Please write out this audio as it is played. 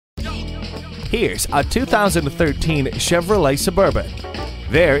Here's a 2013 Chevrolet Suburban.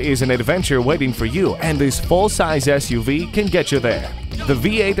 There is an adventure waiting for you, and this full-size SUV can get you there. The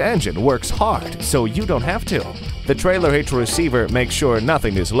V8 engine works hard, so you don't have to. The trailer hitch receiver makes sure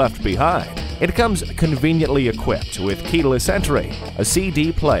nothing is left behind. It comes conveniently equipped with keyless entry, a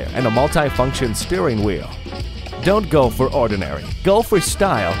CD player, and a multi-function steering wheel. Don't go for ordinary, go for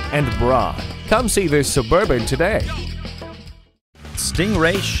style and brawn. Come see this Suburban today.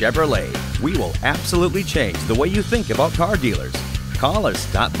 Stingray Chevrolet. We will absolutely change the way you think about car dealers. Call or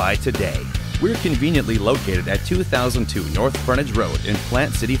stop by today. We're conveniently located at 2002 North Frontage Road in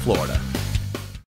Plant City, Florida.